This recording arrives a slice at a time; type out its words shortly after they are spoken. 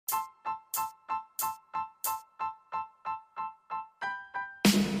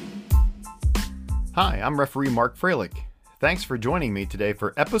Hi, I'm referee Mark Froelich. Thanks for joining me today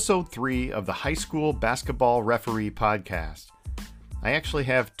for episode 3 of the High School Basketball Referee Podcast. I actually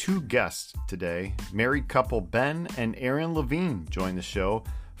have two guests today. Married couple Ben and Erin Levin join the show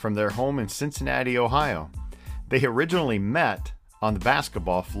from their home in Cincinnati, Ohio. They originally met on the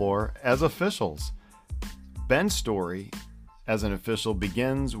basketball floor as officials. Ben's story as an official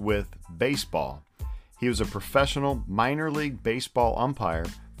begins with baseball. He was a professional minor league baseball umpire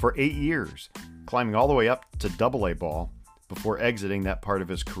for 8 years, climbing all the way up to AA ball before exiting that part of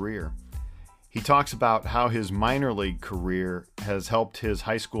his career. He talks about how his minor league career has helped his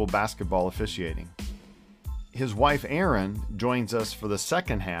high school basketball officiating. His wife Erin joins us for the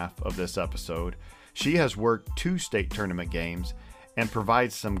second half of this episode. She has worked 2 state tournament games and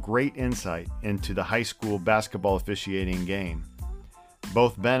provides some great insight into the high school basketball officiating game.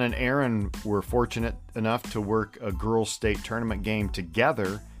 Both Ben and Erin were fortunate enough to work a girls' state tournament game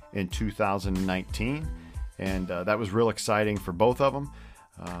together in 2019, and that was real exciting for both of them.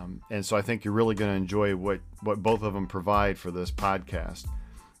 And so I think you're really going to enjoy what both of them provide for this podcast.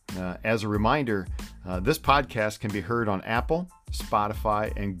 As a reminder, this podcast can be heard on Apple,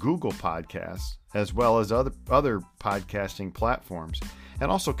 Spotify, and Google Podcasts, as well as other podcasting platforms.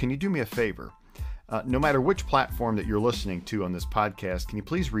 And also, can you do me a favor? No matter which platform that you're listening to on this podcast, can you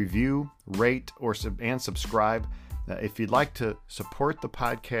please review, rate, and subscribe? If you'd like to support the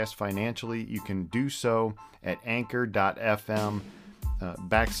podcast financially, you can do so at anchor.fm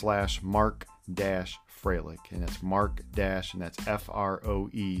 /Mark-Froelich, and it's Mark dash, and that's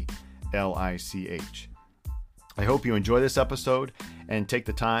Froelich. I hope you enjoy this episode and take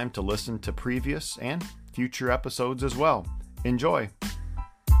the time to listen to previous and future episodes as well. Enjoy.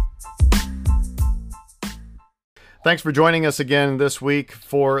 Thanks for joining us again this week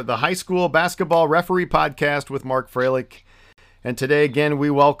for the High School Basketball Referee Podcast with Mark Froelich. And today, again, we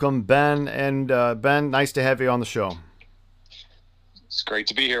welcome Ben. And Ben, nice to have you on the show. It's great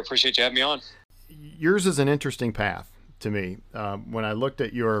to be here. Appreciate you having me on. Yours is an interesting path to me. When I looked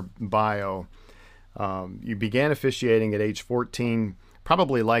at your bio, you began officiating at age 14,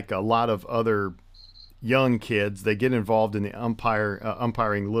 probably like a lot of other young kids. They get involved in the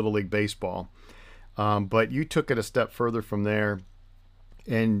umpiring Little League Baseball. But you took it a step further from there,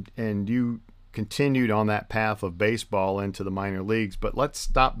 and you continued on that path of baseball into the minor leagues. But let's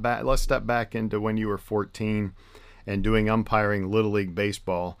step back into when you were 14 and doing umpiring Little League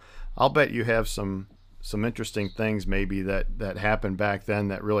Baseball. I'll bet you have some interesting things maybe that happened back then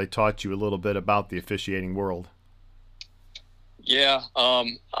that really taught you a little bit about the officiating world. Yeah,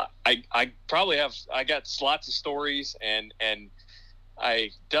 I probably have. I got lots of stories, and I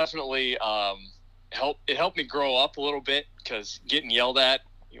definitely it helped me grow up a little bit, because getting yelled at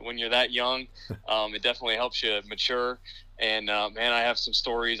when you're that young, it definitely helps you mature. And man, I have some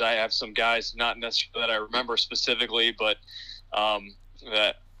stories. I have some guys, not necessarily that I remember specifically, but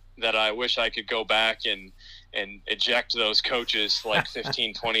that I wish I could go back and eject those coaches like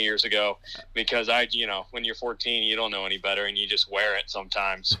 15, 20 years ago, because when you're 14, you don't know any better and you just wear it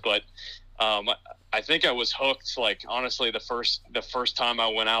sometimes. But I think I was hooked. Like, honestly, the first time I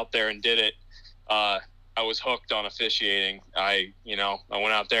went out there and did it, I was hooked on officiating. I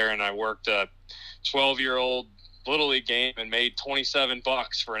went out there and I worked a 12-year-old Little League game and made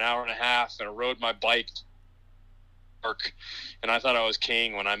 $27 for an hour and a half, and I rode my bike to work. And I thought I was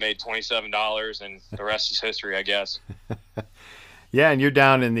king when I made $27, and the rest is history, I guess. Yeah, and you're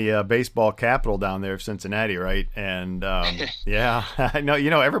down in the baseball capital down there of Cincinnati, right? And yeah, I know.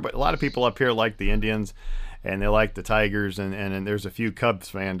 Everybody, a lot of people up here like the Indians, and they like the Tigers, and there's a few Cubs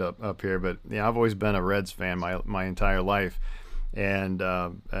fans up here. But I've always been a Reds fan my entire life, and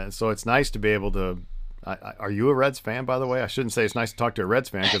so it's nice to be able to. Are you a Reds fan, by the way? I shouldn't say it's nice to talk to a Reds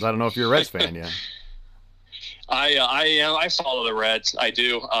fan, because I don't know if you're a Reds fan yet. I follow the Reds. I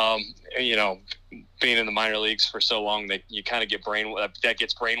do. Being in the minor leagues for so long, that you kind of get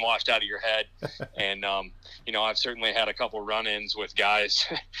gets brainwashed out of your head. And I've certainly had a couple run-ins with guys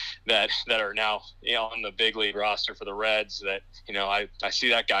that are now on the big league roster for the Reds. That I see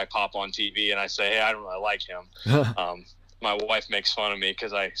that guy pop on TV, and I say, hey, I don't really like him. My wife makes fun of me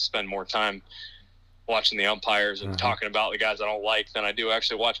because I spend more time watching the umpires and talking about the guys I don't like than I do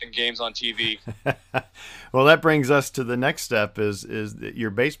actually watching games on TV. Well, that brings us to the next step is that your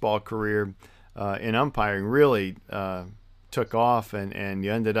baseball career in umpiring really took off, and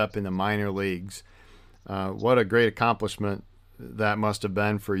you ended up in the minor leagues. What a great accomplishment that must have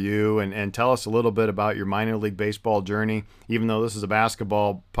been for you. And tell us a little bit about your minor league baseball journey. Even though this is a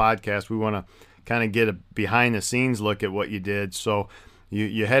basketball podcast, we want to kind of get a behind the scenes look at what you did. So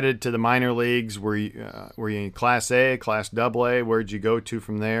you headed to the minor leagues. Were you in Class A, Class AA? Where'd you go to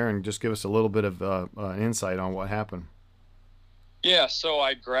from there? And just give us a little bit of an insight on what happened. Yeah, so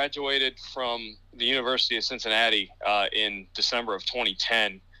I graduated from the University of Cincinnati in December of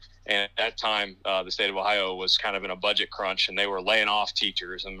 2010. And at that time, the state of Ohio was kind of in a budget crunch, and they were laying off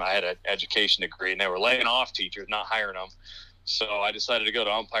teachers. And I had an education degree, and they were laying off teachers, not hiring them. So I decided to go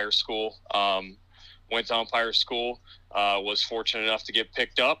to umpire school. Went to umpire school, was fortunate enough to get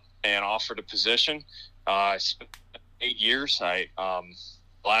picked up and offered a position. I spent 8 years.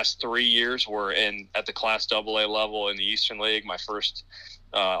 Last 3 years were at the Class AA level in the Eastern League. My first,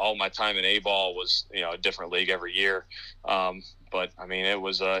 all my time in A-ball was, a different league every year. But I mean, it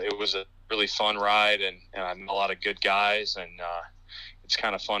was a really fun ride, and I met a lot of good guys. And it's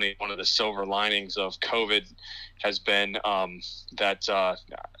kind of funny. One of the silver linings of COVID has been that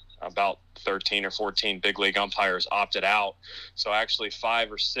about 13 or 14 big league umpires opted out. So actually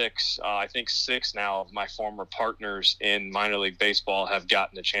 5 or 6, I think 6 now of my former partners in minor league baseball have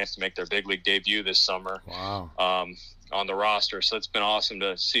gotten the chance to make their big league debut this summer. Wow. On the roster. So it's been awesome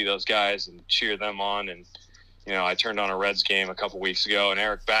to see those guys and cheer them on. And, I turned on a Reds game a couple weeks ago, and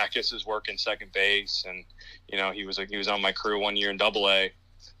Eric Backus is working second base. And, he was on my crew 1 year in AA.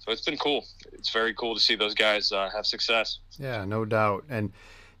 So it's been cool. It's very cool to see those guys have success. Yeah, no doubt. And,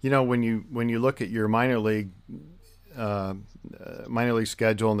 when you look at your minor league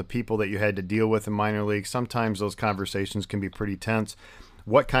schedule and the people that you had to deal with in minor league, sometimes those conversations can be pretty tense.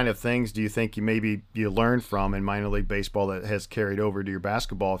 What kind of things do you think you learned from in minor league baseball that has carried over to your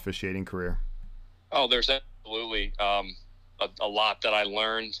basketball officiating career? Oh, there's absolutely a lot that I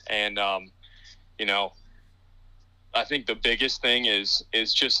learned, and I think the biggest thing is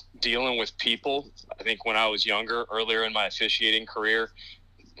just dealing with people. I think when I was younger, earlier in my officiating career,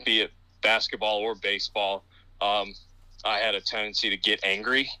 be it basketball or baseball, I had a tendency to get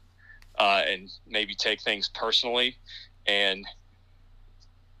angry and maybe take things personally. And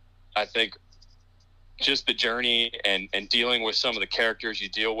I think just the journey and dealing with some of the characters you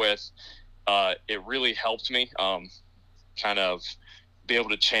deal with, it really helped me kind of be able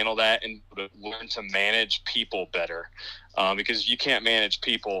to channel that and learn to manage people better. Because you can't manage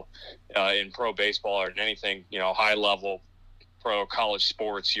people in pro baseball or in anything, high level pro college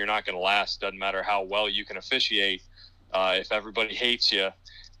sports. You're not going to last. Doesn't matter how well you can officiate. If everybody hates you,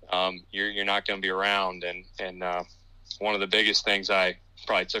 you're not going to be around. And one of the biggest things I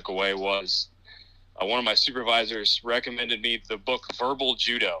probably took away was one of my supervisors recommended me the book Verbal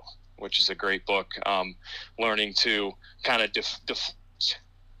Judo, which is a great book, learning to kind of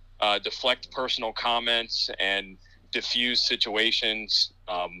deflect personal comments and diffuse situations,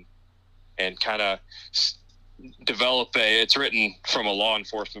 and kind of develop it's written from a law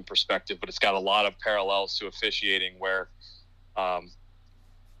enforcement perspective, but it's got a lot of parallels to officiating where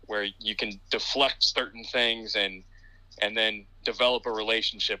you can deflect certain things and then develop a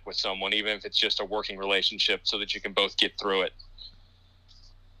relationship with someone, even if it's just a working relationship, so that you can both get through it.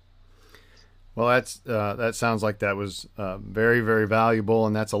 Well, that sounds like that was very, very valuable,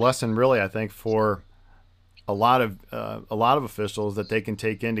 and that's a lesson, really, I think, for a lot of officials that they can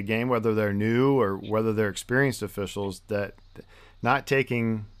take into game, whether they're new or whether they're experienced officials. That not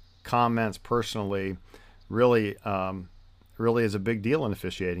taking comments personally really is a big deal in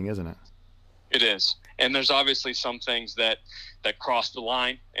officiating, isn't it? It is, and there's obviously some things that cross the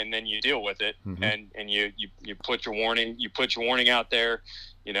line, and then you deal with it, mm-hmm. and you put your warning out there.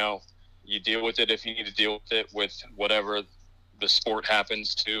 You deal with it if you need to deal with it with whatever the sport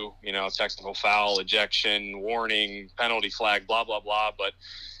happens to, technical foul, ejection, warning, penalty flag, blah, blah, blah. But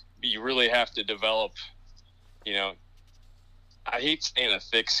you really have to develop, I hate saying a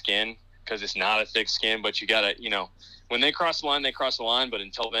thick skin because it's not a thick skin, but you got to, when they cross the line, they cross the line. But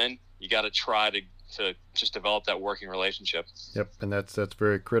until then, you got to try to just develop that working relationship. Yep. And that's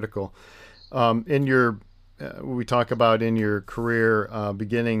very critical. We talk about in your career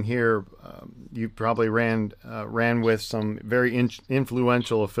beginning here, you probably ran with some very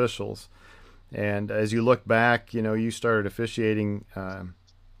influential officials. And as you look back, you started officiating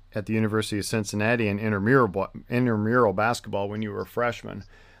at the University of Cincinnati in intramural basketball when you were a freshman.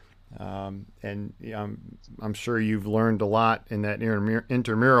 And I'm sure you've learned a lot in that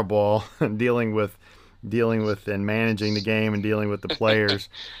intramural ball and dealing with and managing the game and dealing with the players.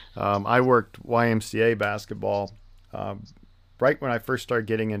 I worked YMCA basketball right when I first started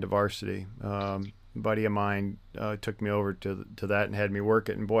getting into varsity. A buddy of mine took me over to that and had me work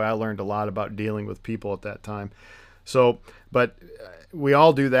it. And boy, I learned a lot about dealing with people at that time. So, but we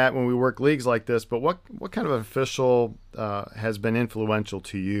all do that when we work leagues like this. But what kind of official has been influential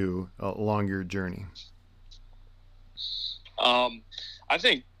to you along your journey? I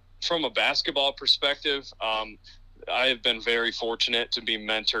think from a basketball perspective, I have been very fortunate to be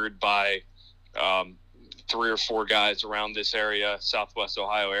mentored by 3 or 4 guys around this area, Southwest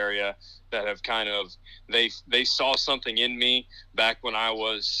Ohio area, that have kind of they saw something in me back when I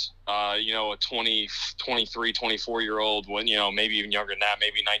was a 23, 24-year-old, when maybe even younger than that,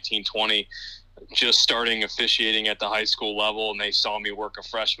 maybe 19, 20, just starting officiating at the high school level, and they saw me work a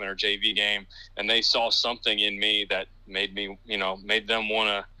freshman or JV game, and they saw something in me that made them want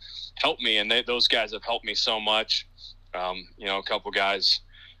to help me, and those guys have helped me so much. A couple guys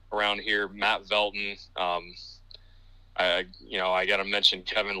around here, Matt Velton, I got to mention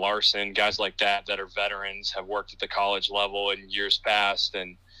Kevin Larson, guys like that are veterans, have worked at the college level in years past,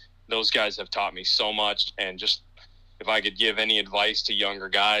 and those guys have taught me so much. And just if I could give any advice to younger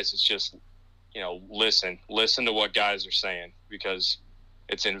guys, it's just listen to what guys are saying, because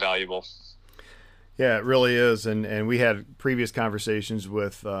it's invaluable. Yeah, it really is. And we had previous conversations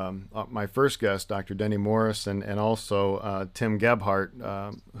with my first guest, Dr. Denny Morris, and also Tim Gebhardt,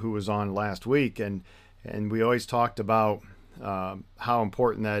 who was on last week. And we always talked about how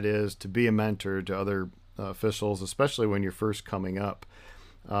important that is to be a mentor to other officials, especially when you're first coming up.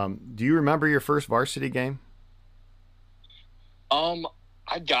 Do you remember your first varsity game?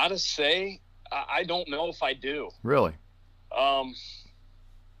 I got to say, I don't know if I do. Really?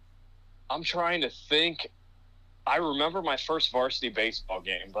 I'm trying to think. I remember my first varsity baseball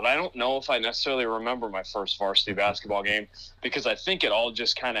game, but I don't know if I necessarily remember my first varsity basketball game, because I think it all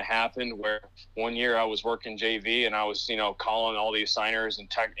just kind of happened where one year I was working JV and I was, calling all the assigners and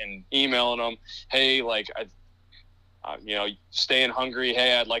emailing them, hey, staying hungry.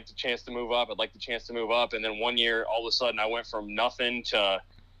 Hey, I'd like the chance to move up. And then one year, all of a sudden I went from nothing to,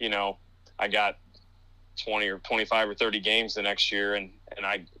 I got 20 or 25 or 30 games the next year. And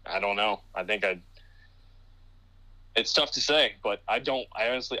I don't know. I think it's tough to say, but I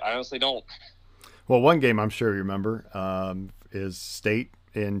honestly don't. Well, one game I'm sure you remember is state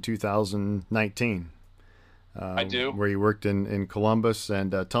in 2019. I do. Where you worked in Columbus,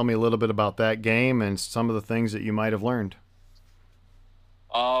 and tell me a little bit about that game and some of the things that you might have learned.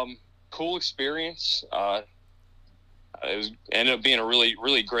 Cool experience. It ended up being a really,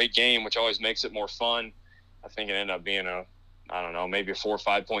 really great game, which always makes it more fun. I think it ended up being maybe a 4 or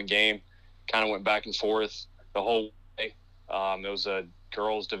 5 point game. Kind of went back and forth the whole way. It was a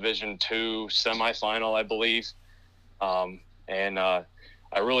girls Division II semifinal, I believe. I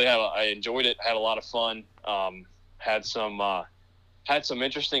enjoyed it. Had a lot of fun. Had some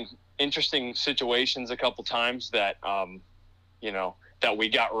interesting situations a couple times that that we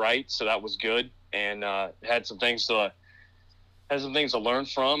got right, so that was good. And had some things to learn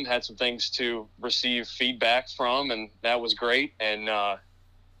from, had some things to receive feedback from, and that was great. And I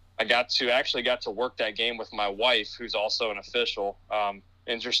got to work that game with my wife, who's also an official.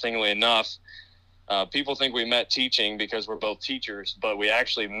 Interestingly enough, people think we met teaching because we're both teachers, but we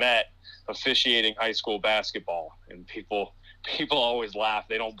actually met officiating high school basketball. And people always laugh.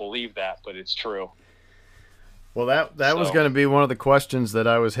 They don't believe that, but it's true. Well, that was going to be one of the questions that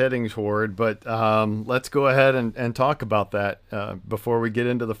I was heading toward, but let's go ahead and talk about that before we get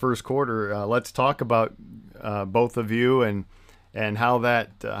into the first quarter. Let's talk about both of you and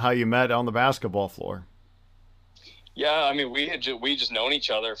how you met on the basketball floor. Yeah, I mean, we just known each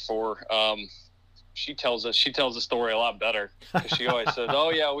other for. She tells the story a lot better. She always says,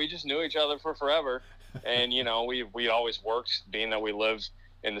 "Oh yeah, we just knew each other for forever," and we always worked, being that we live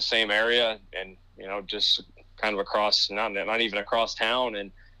in the same area, and just kind of across, not even across town,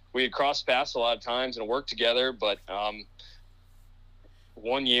 and we had crossed paths a lot of times and worked together. But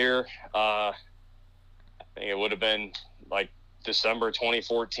one year, I think it would have been like December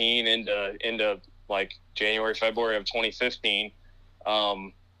 2014 into like January, February of 2015.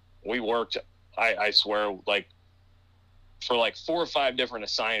 We worked, I swear, like for like 4 or 5 different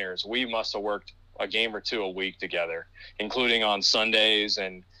assigners. We must have worked a game or 2 a week together, including on Sundays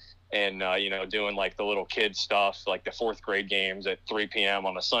and doing like the little kid stuff, like the 4th grade games at 3 p.m.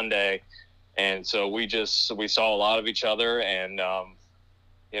 on a Sunday. And so we saw a lot of each other, and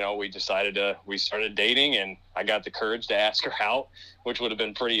we started dating, and I got the courage to ask her out, which would have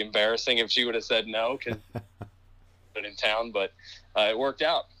been pretty embarrassing if she would have said no, because been in town, but it worked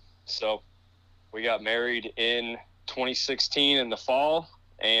out. So we got married in 2016 in the fall,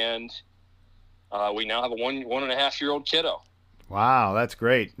 and we now have a 1.5-year-old kiddo. Wow, that's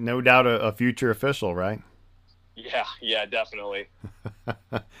great. No doubt a future official, right? Yeah, definitely.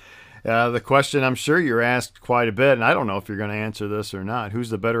 The question I'm sure you're asked quite a bit, and I don't know if you're going to answer this or not. Who's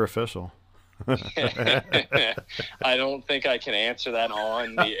the better official? I don't think I can answer that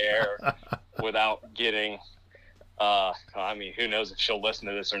on the air without getting I mean, who knows if she'll listen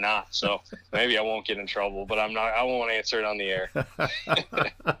to this or not. So maybe I won't get in trouble, but I won't answer it on the air.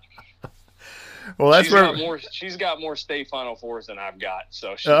 Well, that's she's got more state Final Fours than I've got.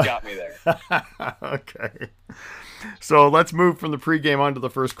 So she's got me there. Okay. So let's move from the pregame on to the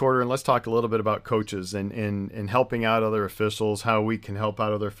first quarter, and let's talk a little bit about coaches and helping out other officials, how we can help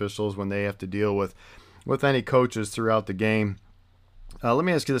out other officials when they have to deal with any coaches throughout the game. Let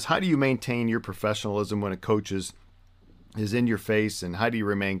me ask you this. How do you maintain your professionalism when a coach is in your face, and how do you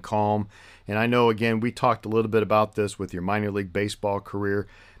remain calm? And I know, again, we talked a little bit about this with your minor league baseball career.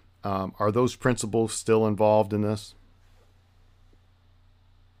 Are those principles still involved in this?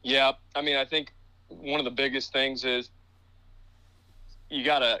 Yeah. I mean, I think one of the biggest things is you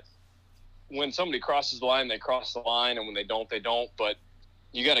got to, when somebody crosses the line, they cross the line, and when they don't, they don't. But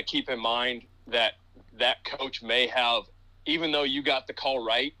you got to keep in mind that that coach may have, even though you got the call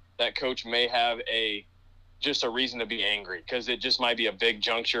right, that coach may have just a reason to be angry, because it just might be a big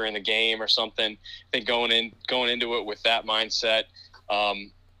juncture in the game or something. I think going into it with that mindset,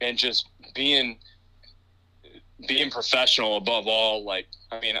 and just being professional above all. Like,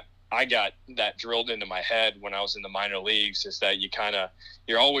 I mean, I got that drilled into my head when I was in the minor leagues, is that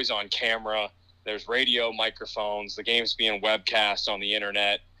you're always on camera. There's radio, microphones, the game's being webcast on the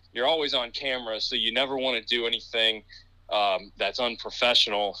internet. You're always on camera, so you never want to do anything that's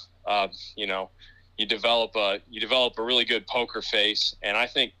unprofessional. You develop a really good poker face, and I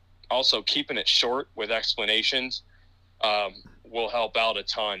think also keeping it short with explanations will help out a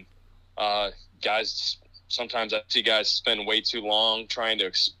ton. Guys, sometimes I see guys spend way too long trying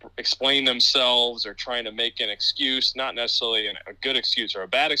to explain themselves or trying to make an excuse, not necessarily a good excuse or a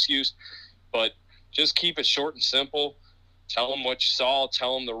bad excuse, but just keep it short and simple. Tell them what you saw.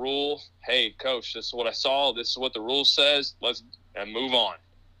 Tell them the rule. Hey, coach, this is what I saw. This is what the rule says. And move on.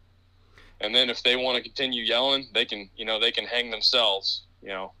 And then if they want to continue yelling, they can hang themselves,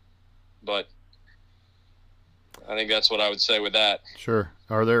 but I think that's what I would say with that. Sure.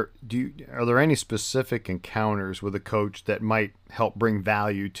 Are there any specific encounters with a coach that might help bring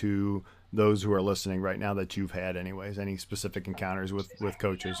value to those who are listening right now that you've had anyways? Any specific encounters with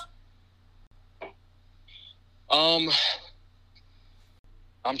coaches? I'm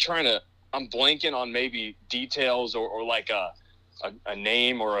blanking on maybe details or like a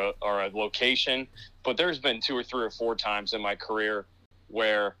name or a location, but there's been 2 or 3 or 4 times in my career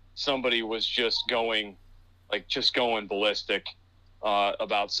where somebody was just going ballistic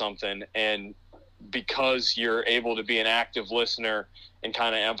about something, and because you're able to be an active listener and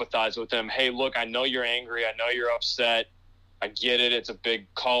kind of empathize with them. Hey, look, I know you're angry. I know you're upset. I get it. It's a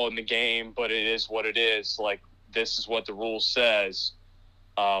big call in the game, but it is what it is. Like, this is what the rule says.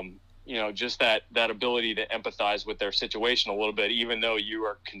 Just that ability to empathize with their situation a little bit, even though you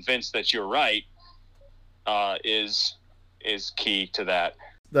are convinced that you're right, is key to that.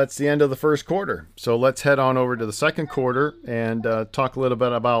 That's the end of the first quarter. So let's head on over to the second quarter and talk a little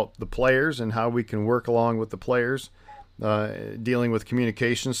bit about the players and how we can work along with the players, dealing with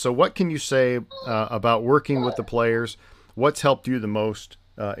communication. So what can you say about working with the players? What's helped you the most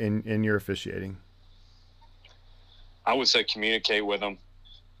in your officiating? I would say communicate with them.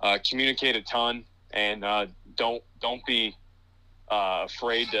 Communicate a ton, and don't be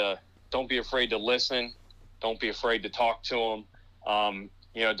afraid to listen. Don't be afraid to talk to them.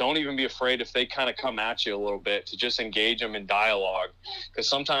 Don't even be afraid if they kind of come at you a little bit, to just engage them in dialogue. Because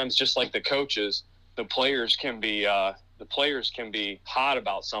sometimes, just like the coaches, the players can be hot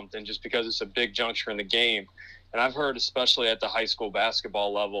about something just because it's a big juncture in the game. And I've heard, especially at the high school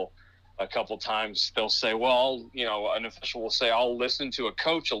basketball level, a couple times they'll say, well, an official will say, I'll listen to a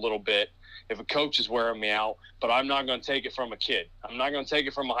coach a little bit if a coach is wearing me out, but I'm not going to take it from a kid. I'm not going to take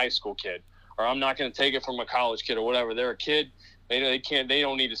it from a high school kid, or I'm not going to take it from a college kid or whatever. They're a kid. They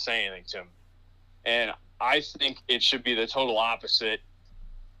don't need to say anything to me. And I think it should be the total opposite,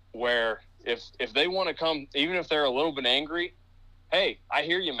 where if they want to come, even if they're a little bit angry, hey, I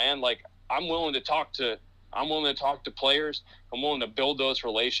hear you, man. Like, I'm willing to talk to players. I'm willing to build those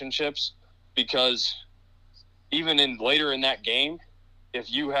relationships, because even later in that game,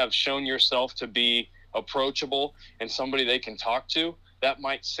 if you have shown yourself to be approachable and somebody they can talk to, that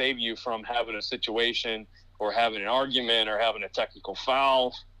might save you from having a situation or having an argument or having a technical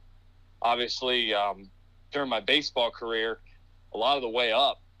foul. Obviously, during my baseball career, a lot of the way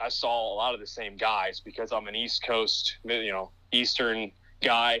up, I saw a lot of the same guys because I'm an East Coast, Eastern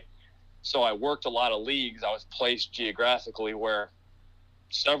guy. So I worked a lot of leagues. I was placed geographically where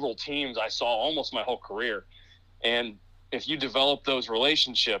several teams I saw almost my whole career. And if you develop those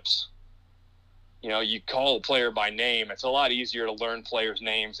relationships, you call a player by name. It's a lot easier to learn players'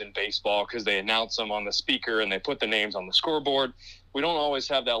 names in baseball because they announce them on the speaker and they put the names on the scoreboard. We don't always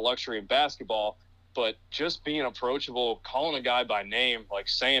have that luxury in basketball, but just being approachable, calling a guy by name, like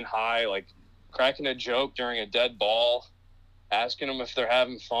saying hi, like cracking a joke during a dead ball, asking them if they're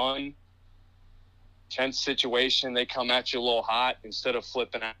having fun. Tense situation, they come at you a little hot, instead of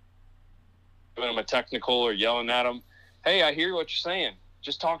flipping out, giving them a technical or yelling at them. Hey, I hear what you're saying.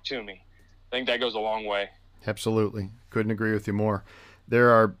 Just talk to me. I think that goes a long way. Absolutely. Couldn't agree with you more.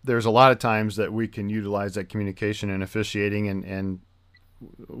 There's a lot of times that we can utilize that communication and officiating, and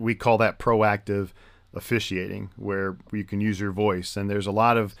we call that proactive officiating, where you can use your voice. And there's a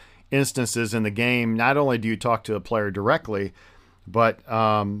lot of instances in the game. Not only do you talk to a player directly, but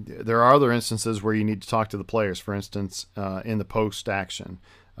there are other instances where you need to talk to the players. For instance, in the post action,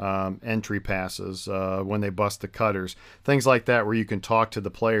 entry passes, when they bust the cutters, things like that, where you can talk to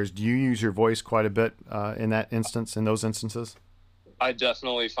the players. Do you use your voice quite a bit in those instances? I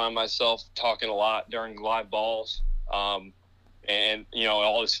definitely find myself talking a lot during live balls. And,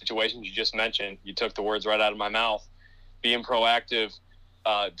 all the situations you just mentioned, you took the words right out of my mouth. Being proactive,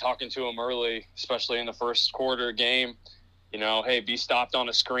 talking to them early, especially in the first quarter game, hey, be stopped on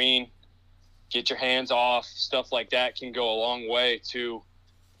a screen, get your hands off, stuff like that can go a long way to,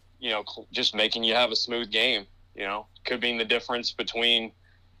 just making you have a smooth game. Could be the difference between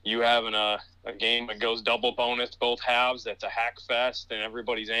you having a game that goes double bonus both halves, that's a hack fest and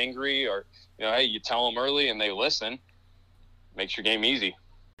everybody's angry, or, hey, you tell them early and they listen, makes your game easy.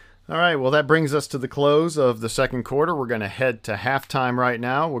 All right, well, that brings us to the close of the second quarter. We're going to head to halftime right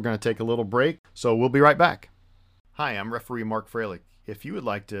now. We're going to take a little break, so we'll be right back. Hi, I'm referee Mark Froelich. If you would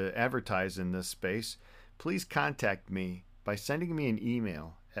like to advertise in this space, please contact me by sending me an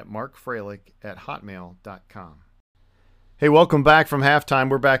email at markfroelich@hotmail.com. Hey, welcome back from halftime.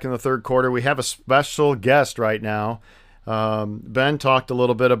 We're back in the third quarter. We have a special guest right now. Ben talked a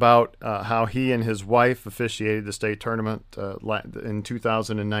little bit about how he and his wife officiated the state tournament in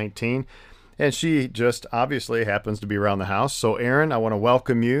 2019, and she just obviously happens to be around the house. So, Erin, I want to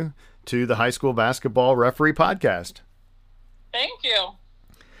welcome you to the High School Basketball Referee Podcast. Thank you.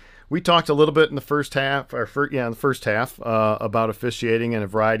 We talked a little bit in the first half, about officiating and a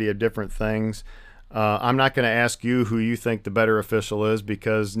variety of different things. I'm not going to ask you who you think the better official is,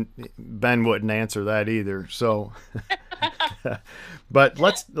 because Ben wouldn't answer that either. So,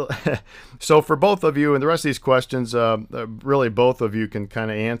 but so for both of you, and the rest of these questions, really both of you can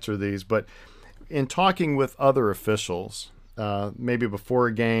kind of answer these. But in talking with other officials, maybe before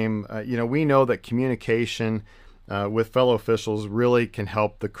a game, we know that communication with fellow officials really can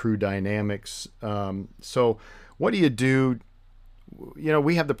help the crew dynamics. So what do you do?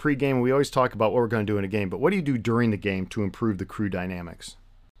 We have the pregame. We always talk about what we're going to do in a game, but what do you do during the game to improve the crew dynamics?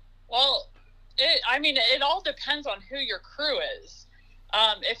 Well, it all depends on who your crew is.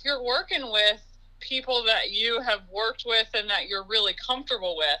 If you're working with people that you have worked with and that you're really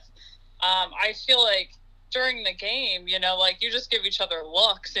comfortable with, I feel like during the game, you just give each other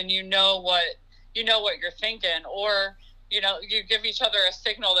looks, and you know what you're thinking, or you give each other a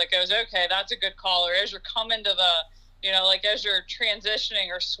signal that goes, okay, that's a good call. Or as you're coming to the, as you're transitioning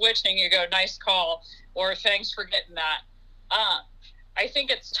or switching, you go, nice call, or thanks for getting that. I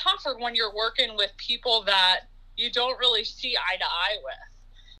think it's tougher when you're working with people that you don't really see eye to eye with.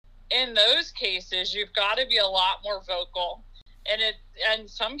 In those cases, you've got to be a lot more vocal. And in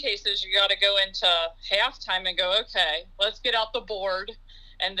some cases, you got to go into halftime and go, okay, let's get out the board.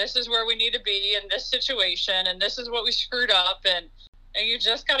 And this is where we need to be in this situation. And this is what we screwed up. And you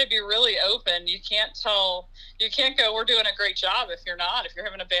just got to be really open. You can't go, we're doing a great job if you're not. If you're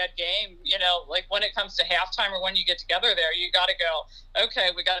having a bad game, like when it comes to halftime or when you get together there, you got to go, okay,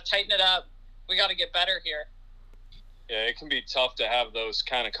 we got to tighten it up. We got to get better here. Yeah, it can be tough to have those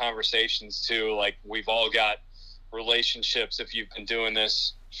kind of conversations too. Like, we've all got relationships. If you've been doing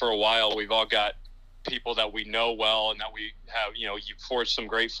this for a while, we've all got people that we know well, and that we have, you've forged some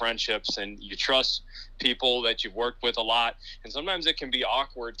great friendships, and you trust people that you've worked with a lot. And sometimes it can be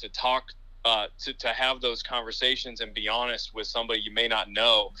awkward to talk, to have those conversations and be honest with somebody you may not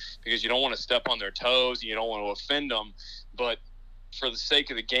know, because you don't want to step on their toes and you don't want to offend them. But for the sake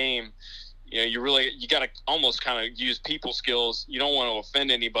of the game, you got to almost kind of use people skills. You don't want to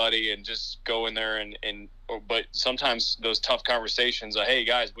offend anybody and just go in there but sometimes those tough conversations are, hey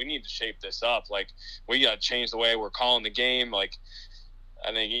guys, we need to shape this up. Like, we got to change the way we're calling the game. Like,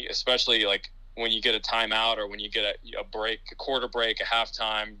 I think especially like when you get a timeout, or when you get a break, a quarter break, a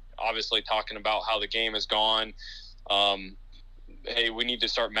halftime, obviously talking about how the game has gone. Hey, we need to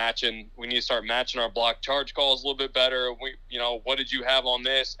start matching our block charge calls a little bit better. What did you have on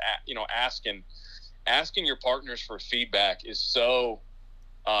this? Asking asking your partners for feedback is so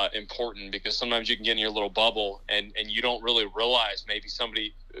important, because sometimes you can get in your little bubble and you don't really realize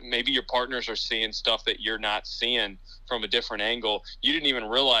maybe your partners are seeing stuff that you're not seeing from a different angle. You didn't even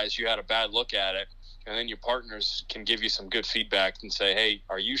realize you had a bad look at it. And then your partners can give you some good feedback and say, hey,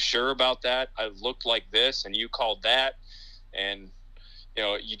 are you sure about that? I looked like this and you called that. And,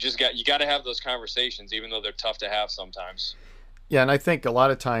 you got to have those conversations, even though they're tough to have sometimes. Yeah, and I think a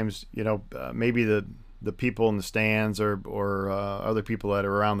lot of times, maybe the people in the stands or other people that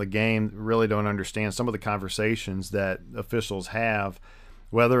are around the game really don't understand some of the conversations that officials have,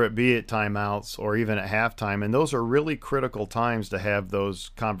 whether it be at timeouts or even at halftime. And those are really critical times to have those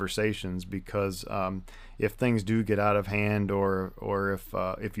conversations, because if things do get out of hand, or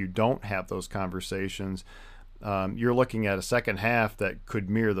if you don't have those conversations, you're looking at a second half that could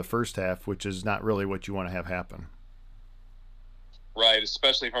mirror the first half, which is not really what you want to have happen. Right,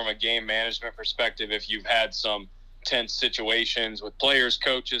 especially from a game management perspective. If you've had some tense situations with players,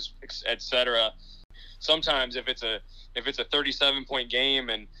 coaches, etc., sometimes if it's a 37-point game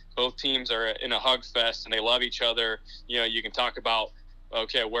and both teams are in a hug fest and they love each other, you can talk about,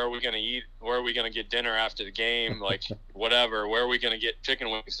 okay, where are we going to eat? Where are we going to get dinner after the game? Like, whatever. Where are we going to get chicken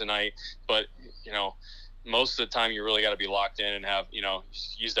wings tonight? But most of the time you really got to be locked in and have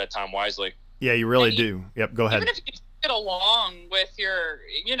use that time wisely. Yeah, you really do. Yep, go ahead. Even if you get along with your,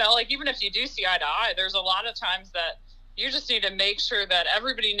 even if you do see eye to eye, there's a lot of times that you just need to make sure that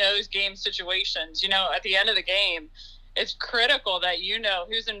everybody knows game situations. At the end of the game, it's critical that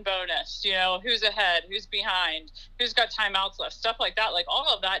who's in bonus, who's ahead, who's behind, who's got timeouts left, stuff like that. Like,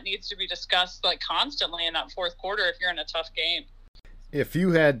 all of that needs to be discussed constantly in that fourth quarter if you're in a tough game. If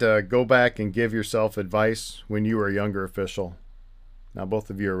you had to go back and give yourself advice when you were a younger official, now both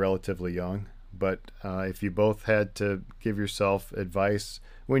of you are relatively young, but if you both had to give yourself advice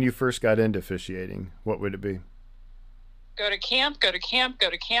when you first got into officiating, what would it be? Go to camp, go to camp, go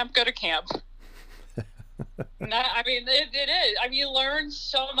to camp, go to camp. It is. You learn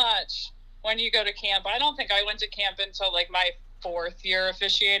so much when you go to camp. I don't think I went to camp until my fourth year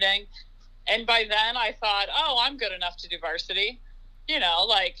officiating. And by then I thought, I'm good enough to do varsity.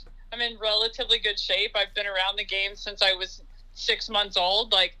 I'm in relatively good shape. I've been around the game since I was 6 months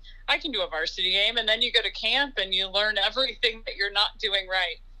old. I can do a varsity game. And then you go to camp and you learn everything that you're not doing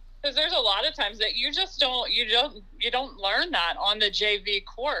right. Because there's a lot of times that you don't learn that on the JV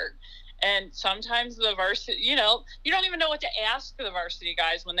court. And sometimes the varsity, you don't even know what to ask the varsity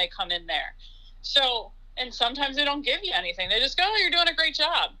guys when they come in there. So, and sometimes they don't give you anything. They just go, you're doing a great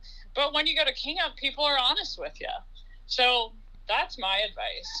job. But when you go to camp, people are honest with you. So that's my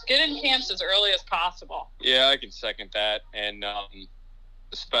advice. Get in camps as early as possible. Yeah, I can second that. And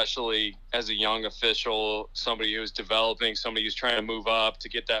especially as a young official, somebody who's developing, somebody who's trying to move up to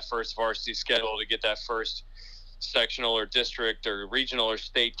get that first varsity schedule, to get that first sectional or district or regional or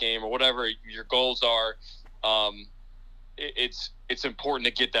state game or whatever your goals are, it's important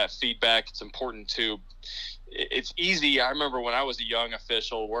to get that feedback. It's easy. I remember when I was a young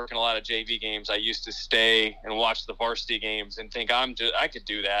official working a lot of JV games, I used to stay and watch the varsity games and think I could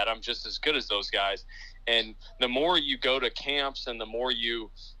do that. I'm just as good as those guys. And the more you go to camps and the more you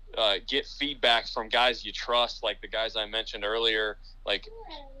get feedback from guys you trust, like the guys I mentioned earlier,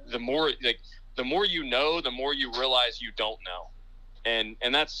 the more you know, the more you realize you don't know.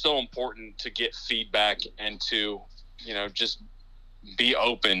 And that's so important, to get feedback and to, just be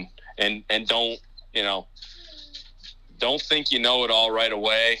open and don't think you know it all right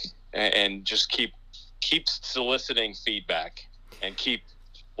away, and just keep soliciting feedback and keep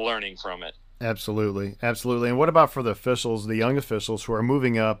learning from it. Absolutely. And what about for the officials, the young officials who are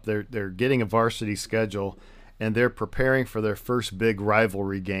moving up, they're getting a varsity schedule and they're preparing for their first big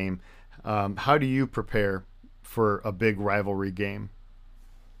rivalry game? How do you prepare for a big rivalry game?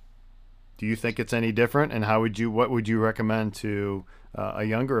 Do you think it's any different? And what would you recommend to a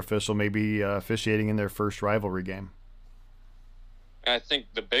younger official, maybe officiating in their first rivalry game? I think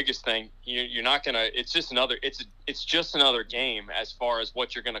the biggest thing, you're not gonna. It's just another game as far as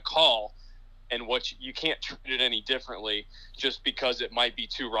what you're gonna call, and you can't treat it any differently just because it might be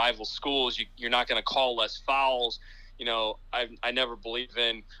two rival schools. You're not gonna call less fouls. I never believe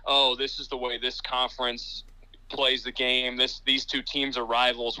in, this is the way this conference plays the game. These two teams are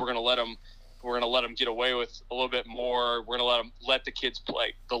rivals. We're gonna let them get away with a little bit more. We're gonna let the kids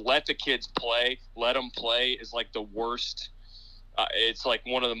play. Let them play is the worst. It's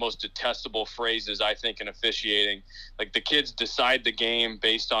one of the most detestable phrases, I think, in officiating. The kids decide the game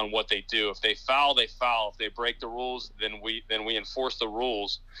based on what they do. If they foul, they foul. If they break the rules, then we enforce the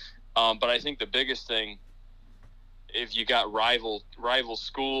rules. But I think the biggest thing if you got rival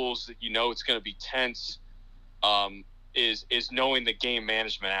schools, it's going to be tense. Is knowing the game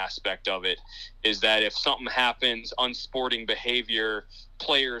management aspect of it. Is that if something happens, unsporting behavior,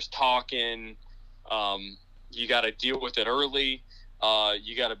 players talking, you got to deal with it early.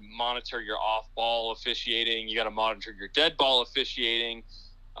 You got to monitor your off-ball officiating. You got to monitor your dead ball officiating.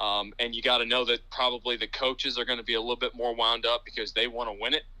 And you got to know that probably the coaches are going to be a little bit more wound up because they want to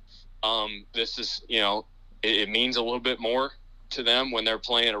win it. This is, it means a little bit more to them when they're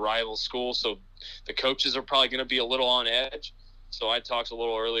playing a rival school. So the coaches are probably going to be a little on edge. So I talked a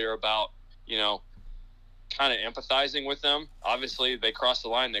little earlier about, kind of empathizing with them. Obviously, they cross the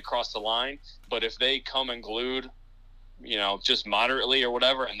line. But if they come unglued, just moderately or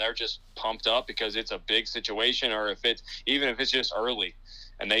whatever, and they're just pumped up because it's a big situation, or if it's just early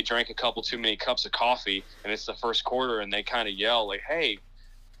and they drank a couple too many cups of coffee and it's the first quarter and they kind of yell like, hey,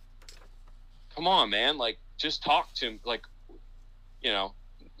 come on, man, like just talk to him, like,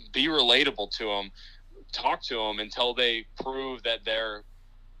 be relatable to them, talk to them until they prove that they're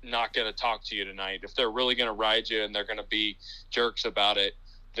not going to talk to you tonight. If they're really going to ride you and they're going to be jerks about it,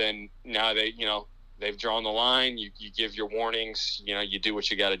 then now they've drawn the line. You give your warnings, you do what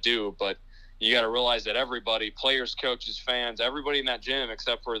you got to do, but you got to realize that everybody, players, coaches, fans, everybody in that gym,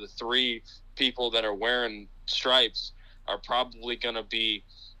 except for the 3 people that are wearing stripes, are probably going to be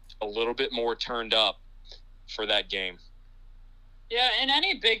a little bit more turned up for that game. Yeah, in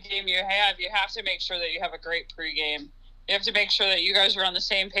any big game you have to make sure that you have a great pregame. You have to make sure that you guys are on the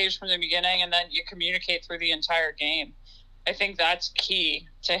same page from the beginning, and then you communicate through the entire game. I think that's key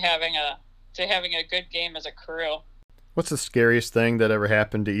to having a good game as a crew. What's the scariest thing that ever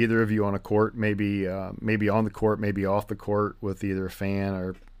happened to either of you on a court? Maybe on the court, maybe off the court, with either a fan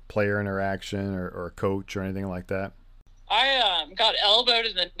or player interaction or a coach or anything like that? I got elbowed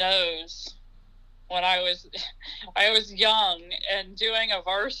in the nose when I was young and doing a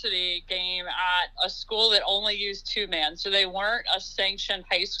varsity game at a school that only used 2-man. So they weren't a sanctioned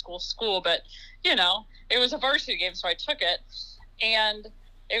high school, but it was a varsity game, so I took it. And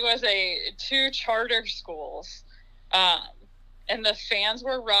it was 2 charter schools. And the fans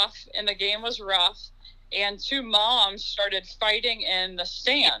were rough and the game was rough, and 2 moms started fighting in the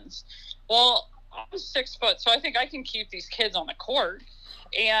stands. Well, I'm 6 foot, so I think I can keep these kids on the court.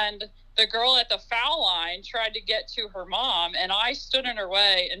 And the girl at the foul line tried to get to her mom, and I stood in her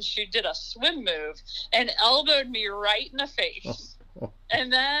way, and she did a swim move and elbowed me right in the face.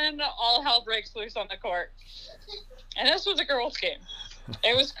 And then all hell breaks loose on the court. And this was a girls' game.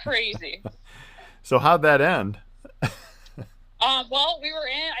 It was crazy. So how'd that end? Well,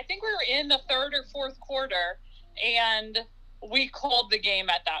 I think we were in the 3rd or 4th quarter, and we called the game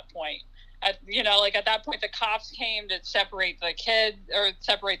at that point. At that point, the cops came to separate the kids or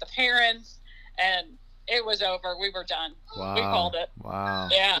separate the parents, and it was over. We were done. Wow. We called it. Wow.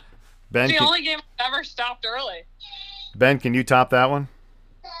 Yeah. Ben, it's the only game I've ever stopped early. Ben, can you top that one?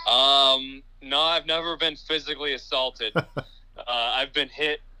 No, I've never been physically assaulted. I've been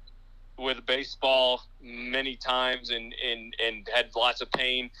hit with a baseball many times and had lots of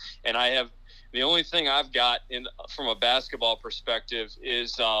pain. And the only thing I've got from a basketball perspective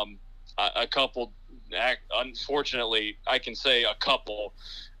is a couple. Unfortunately, I can say a couple.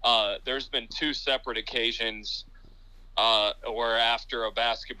 There's been 2 separate occasions where after a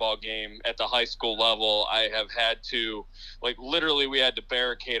basketball game at the high school level, I have had to, literally we had to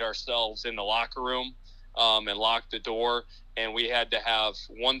barricade ourselves in the locker room and lock the door. And we had to have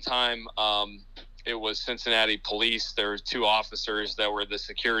one time, it was Cincinnati police. There were 2 officers that were the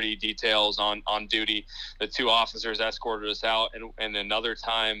security details on duty. The 2 officers escorted us out. And another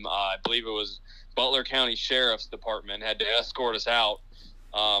time, I believe it was Butler County Sheriff's Department had to escort us out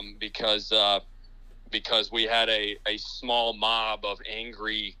because we had a small mob of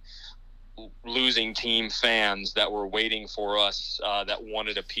angry losing team fans that were waiting for us, that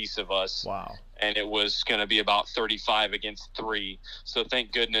wanted a piece of us. Wow. And it was going to be about 35 against 3. So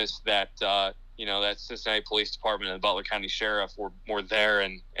thank goodness that, that Cincinnati Police Department and the Butler County Sheriff were there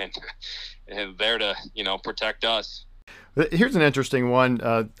and there to, protect us. Here's an interesting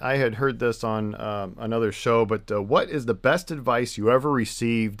one. I had heard this on another show, but what is the best advice you ever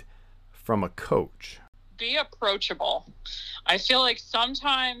received from a coach? Be approachable. I feel like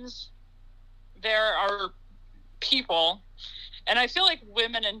sometimes there are people, and I feel like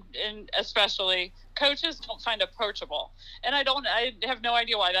women and especially coaches don't find approachable. And I have no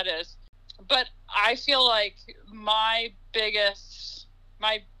idea why that is. But I feel like my biggest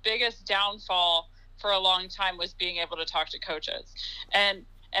downfall for a long time was being able to talk to coaches. And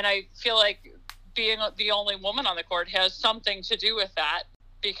I feel like being the only woman on the court has something to do with that,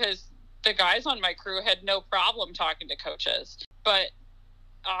 because the guys on my crew had no problem talking to coaches, but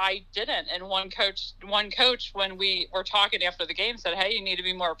I didn't. And one coach, when we were talking after the game, said, "Hey, you need to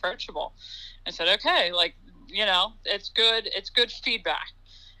be more approachable." I said, "Okay, like, it's good. It's good feedback."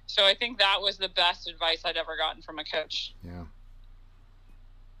 So I think that was the best advice I'd ever gotten from a coach. Yeah.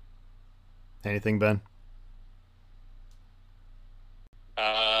 Anything, Ben?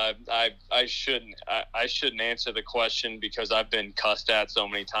 I shouldn't answer the question because I've been cussed at so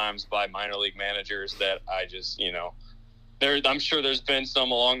many times by minor league managers that I just, I'm sure there's been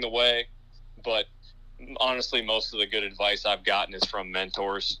some along the way, but honestly, most of the good advice I've gotten is from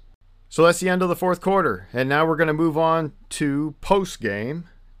mentors. So that's the end of the fourth quarter, and now we're going to move on to post game.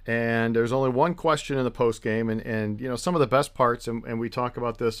 And there's only one question in the post game, and some of the best parts, and we talk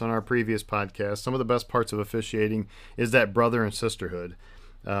about this on our previous podcast. Some of the best parts of officiating is that brother and sisterhood.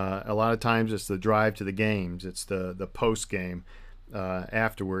 A lot of times it's the drive to the games, it's the post game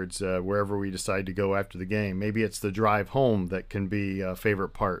afterwards, wherever we decide to go after the game. Maybe it's the drive home that can be a favorite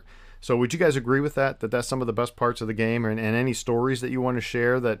part. So would you guys agree with that that's some of the best parts of the game, and any stories that you want to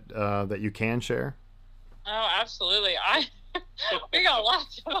share that you can share? Oh, absolutely. We got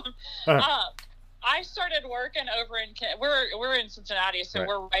lots of them. I started working over in we're in Cincinnati, so right.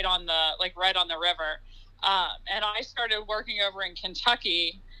 We're right on the river. And I started working over in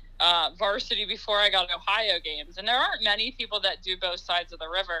Kentucky varsity before I got Ohio games. And there aren't many people that do both sides of the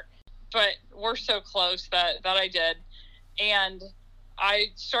river, but we're so close that I did. And I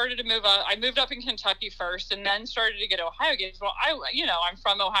started to move up. I moved up in Kentucky first and then started to get Ohio games. Well, I'm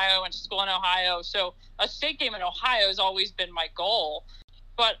from Ohio, went to school in Ohio. So a state game in Ohio has always been my goal.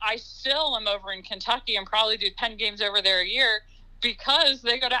 But I still am over in Kentucky and probably do 10 games over there a year because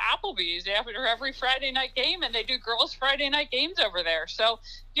they go to Applebee's after every Friday night game, and they do girls' Friday night games over there. So,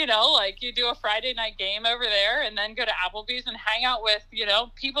 you do a Friday night game over there and then go to Applebee's and hang out with,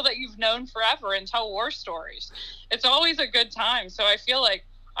 people that you've known forever and tell war stories. It's always a good time. So I feel like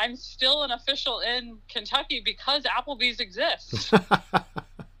I'm still an official in Kentucky because Applebee's exists.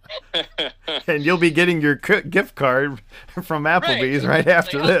 And you'll be getting your gift card from Applebee's right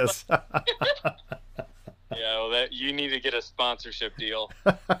after this. Yeah, well, you need to get a sponsorship deal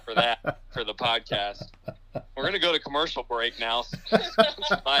for the podcast. We're going to go to commercial break now.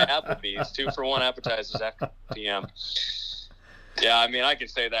 Buy Applebee's, 2-for-1 appetizers after PM. Yeah, I mean, I can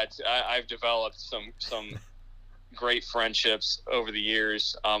say that I've developed some great friendships over the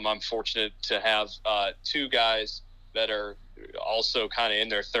years. I'm fortunate to have two guys that are also kind of in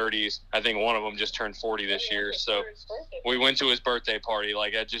their 30s. I think one of them just turned 40 this year. So we went to his birthday party.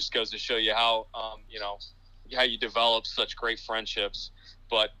 Like, that just goes to show you how, how you develop such great friendships.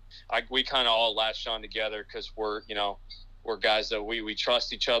 But we kind of all latched on together because we're guys that we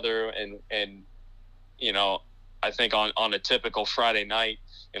trust each other. And I think on a typical Friday night,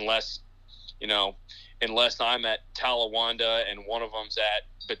 unless I'm at Talawanda and one of them's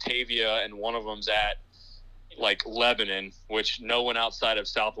at Batavia and one of them's at like Lebanon, which no one outside of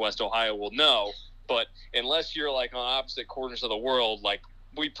Southwest Ohio will know. But unless you're like on opposite corners of the world, like,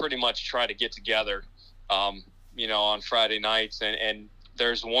 we pretty much try to get together, on Friday nights. And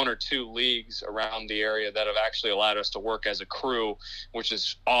there's one or two leagues around the area that have actually allowed us to work as a crew, which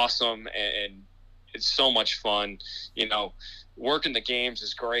is awesome. And it's so much fun. Working the games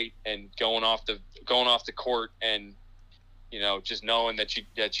is great, and going off the court and, just knowing that you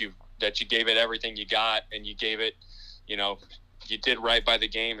gave it everything you got, and you gave it, you did right by the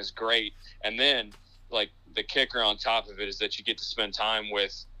game is great. And then, like, the kicker on top of it is that you get to spend time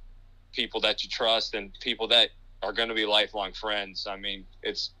with people that you trust and people that are going to be lifelong friends. I mean,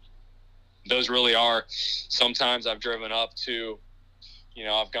 those really are. Sometimes I've driven up to,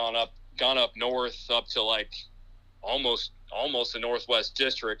 I've gone up north up to like almost the Northwest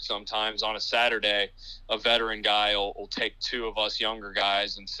District. Sometimes on a Saturday, a veteran guy will take two of us younger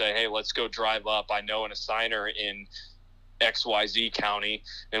guys and say, "Hey, let's go drive up. I know an assigner in XYZ county,"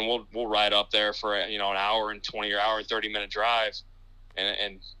 and we'll ride up there for an hour and 20 or hour and 30-minute drive,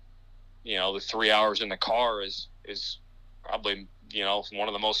 and the 3 hours in the car is probably one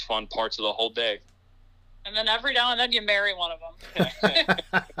of the most fun parts of the whole day. And then every now and then you marry one of them.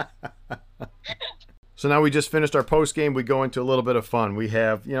 So now we just finished our post game. We go into a little bit of fun. We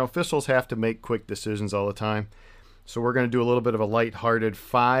have, officials have to make quick decisions all the time. So we're going to do a little bit of a lighthearted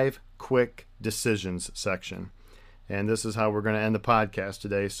 5 quick decisions section. And this is how we're going to end the podcast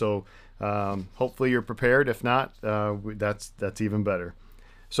today. So hopefully you're prepared. If not, that's even better.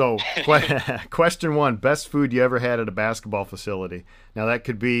 So question 1, best food you ever had at a basketball facility. Now that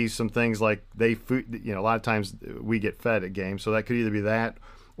could be some things like a lot of times we get fed at games. So that could either be that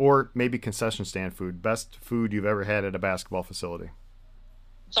or maybe concession stand food. Best food you've ever had at a basketball facility.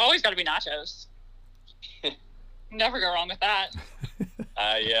 It's always got to be nachos. Never go wrong with that.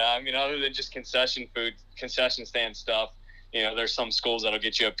 Yeah, I mean, other than just concession stand stuff, there's some schools that'll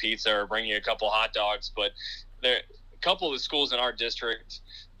get you a pizza or bring you a couple hot dogs, but a couple of the schools in our district,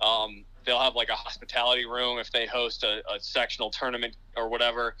 they'll have like a hospitality room if they host a sectional tournament or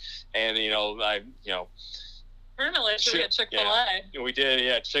whatever. And, Tournament last year at Chick-fil-A. Yeah, we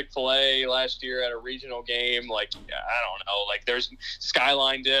did, Chick-fil-A last year at a regional game. Like, I don't know, like there's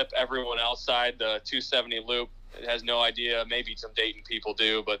Skyline Dip, everyone outside the 270 loop has no idea. Maybe some Dayton people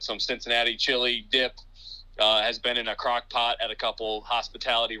do, but some Cincinnati chili dip has been in a crock pot at a couple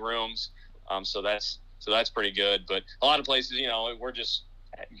hospitality rooms. So that's pretty good. But a lot of places, we're just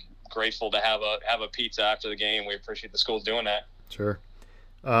grateful to have a pizza after the game. We appreciate the schools doing that. Sure.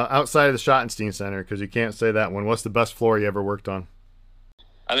 Outside of the Schottenstein Center, because you can't say that one, what's the best floor you ever worked on?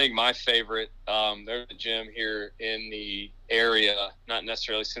 I think my favorite, there's a gym here in the area, not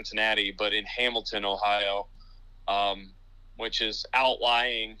necessarily Cincinnati, but in Hamilton, Ohio, which is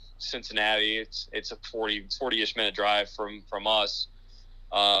outlying Cincinnati. It's a 40-ish minute drive from us.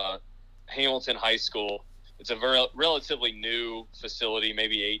 Hamilton High School. It's a relatively new facility,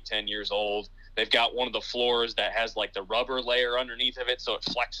 maybe 8-10 years old. They've got one of the floors that has like the rubber layer underneath of it, so it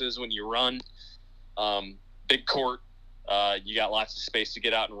flexes when you run. Big court. You got lots of space to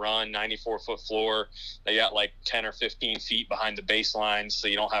get out and run. 94-foot floor. They got like 10 or 15 feet behind the baseline, so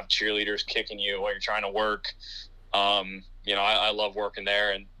you don't have cheerleaders kicking you while you're trying to work. I love working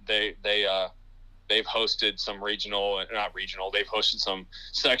there, and they've hosted some they've hosted some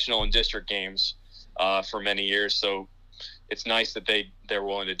sectional and district games for many years. So it's nice that they're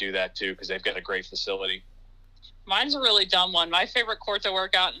willing to do that too, because they've got a great facility. Mine's a really dumb one. My favorite court to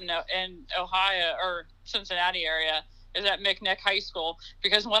work out in Ohio or Cincinnati area is at McNick High School,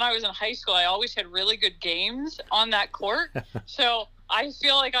 because when I was in high school, I always had really good games on that court. So I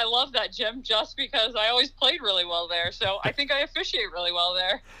feel like I love that gym just because I always played really well there. So I think I officiate really well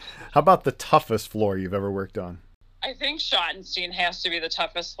there. How about the toughest floor you've ever worked on? I think Schottenstein has to be the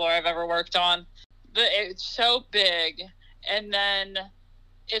toughest floor I've ever worked on. It's so big, and then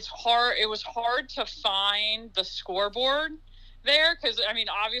it's hard. It was hard to find the scoreboard there, because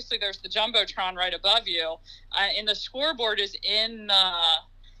obviously there's the jumbotron right above you, and the scoreboard is in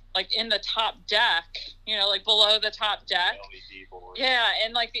the top deck, like below the top deck. LED board. Yeah,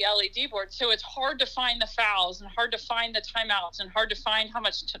 and like the LED board. So it's hard to find the fouls and hard to find the timeouts and hard to find how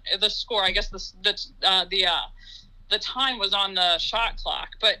much the score. I guess the time was on the shot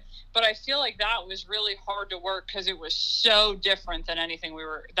clock, but I feel like that was really hard to work because it was so different than anything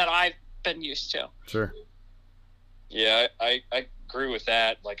that I've been used to. Sure. Yeah, I agree with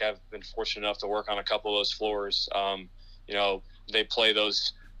that. Like, I've been fortunate enough to work on a couple of those floors. They play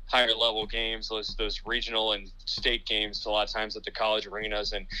those higher level games, those regional and state games a lot of times at the college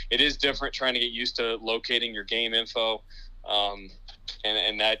arenas, and it is different trying to get used to locating your game info,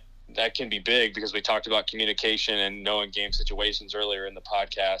 and that can be big, because we talked about communication and knowing game situations earlier in the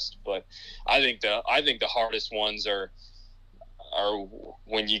podcast. But I think the hardest ones are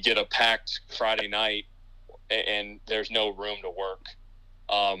when you get a packed Friday night and there's no room to work.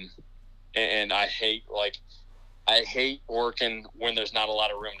 And I hate working when there's not a lot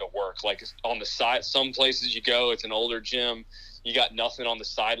of room to work. Like on the side, some places you go, it's an older gym, you got nothing on the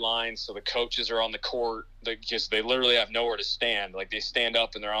sidelines, so the coaches are on the court. They literally have nowhere to stand. Like, they stand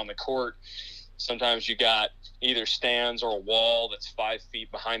up and they're on the court. Sometimes you got either stands or a wall that's 5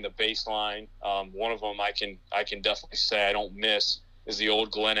 feet behind the baseline. One of them I can definitely say I don't miss is the old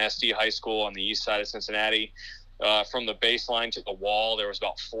Glen Estee High School on the east side of Cincinnati. From the baseline to the wall, there was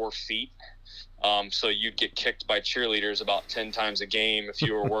about 4 feet. So you'd get kicked by cheerleaders about 10 times a game if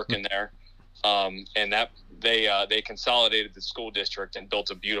you were working there. And that they consolidated the school district and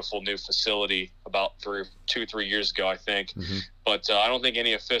built a beautiful new facility about 3 years ago, I think. Mm-hmm. But I don't think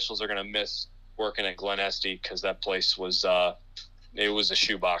any officials are going to miss working at Glen Estee, because that place was it was a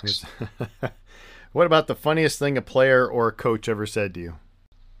shoebox. What about the funniest thing a player or a coach ever said to you?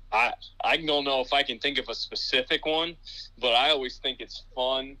 I don't know if I can think of a specific one, but I always think it's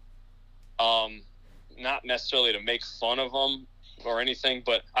fun. Not necessarily to make fun of them or anything,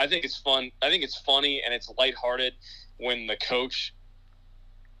 but I think it's fun. I think it's funny and it's lighthearted when the coach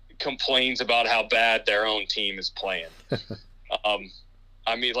complains about how bad their own team is playing.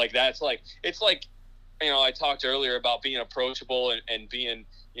 That's like, it's like, I talked earlier about being approachable and being,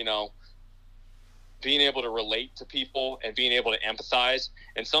 being able to relate to people and being able to empathize.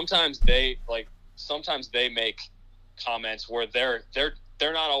 And sometimes they make comments where they're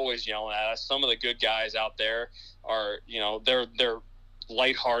not always yelling at us. Some of the good guys out there are, they're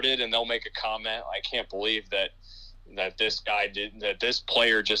lighthearted, and they'll make a comment. I can't believe that that this guy did, that this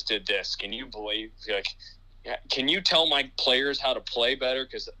player just did this. Can you believe, like, can you tell my players how to play better?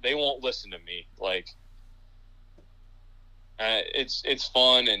 Because they won't listen to me. Like, it's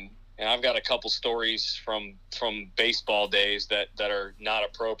fun, and I've got a couple stories from baseball days that are not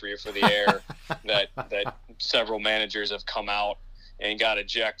appropriate for the air that several managers have come out and got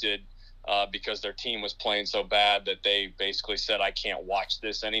ejected because their team was playing so bad that they basically said, I can't watch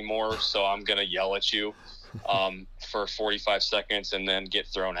this anymore, so I'm going to yell at you for 45 seconds and then get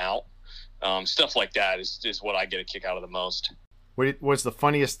thrown out. Stuff like that is what I get a kick out of the most. What's the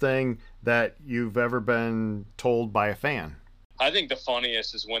funniest thing that you've ever been told by a fan? I think the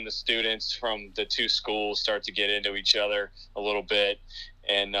funniest is when the students from the two schools start to get into each other a little bit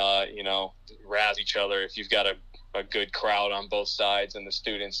and, razz each other. If you've got a good crowd on both sides and the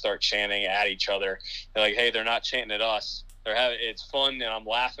students start chanting at each other, they're like, hey, they're not chanting at us. It's fun, and I'm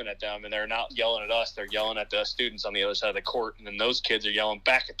laughing at them, and they're not yelling at us. They're yelling at the students on the other side of the court, and then those kids are yelling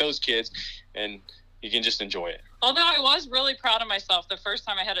back at those kids, and you can just enjoy it. Although I was really proud of myself the first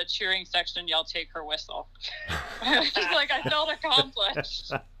time I had a cheering section yell, take her whistle. I felt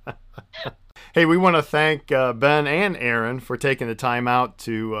accomplished. Hey, we want to thank Ben and Erin for taking the time out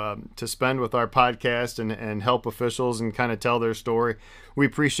to spend with our podcast and help officials and kind of tell their story. We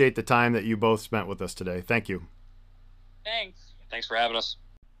appreciate the time that you both spent with us today. Thank you. Thanks for having us.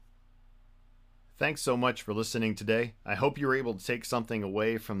 Thanks so much for listening today. I hope you were able to take something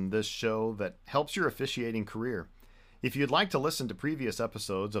away from this show that helps your officiating career. If you'd like to listen to previous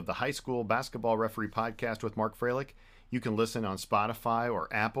episodes of the High School Basketball Referee Podcast with Mark Froelich, you can listen on Spotify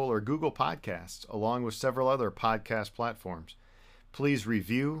or Apple or Google Podcasts, along with several other podcast platforms. Please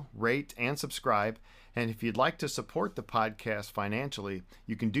review, rate, and subscribe. And if you'd like to support the podcast financially,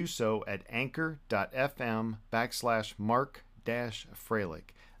 you can do so at anchor.fm/Mark-Froelich.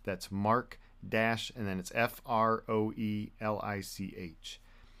 That's Mark- and then it's Froelich.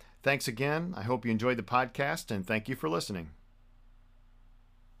 Thanks again. I hope you enjoyed the podcast, and thank you for listening.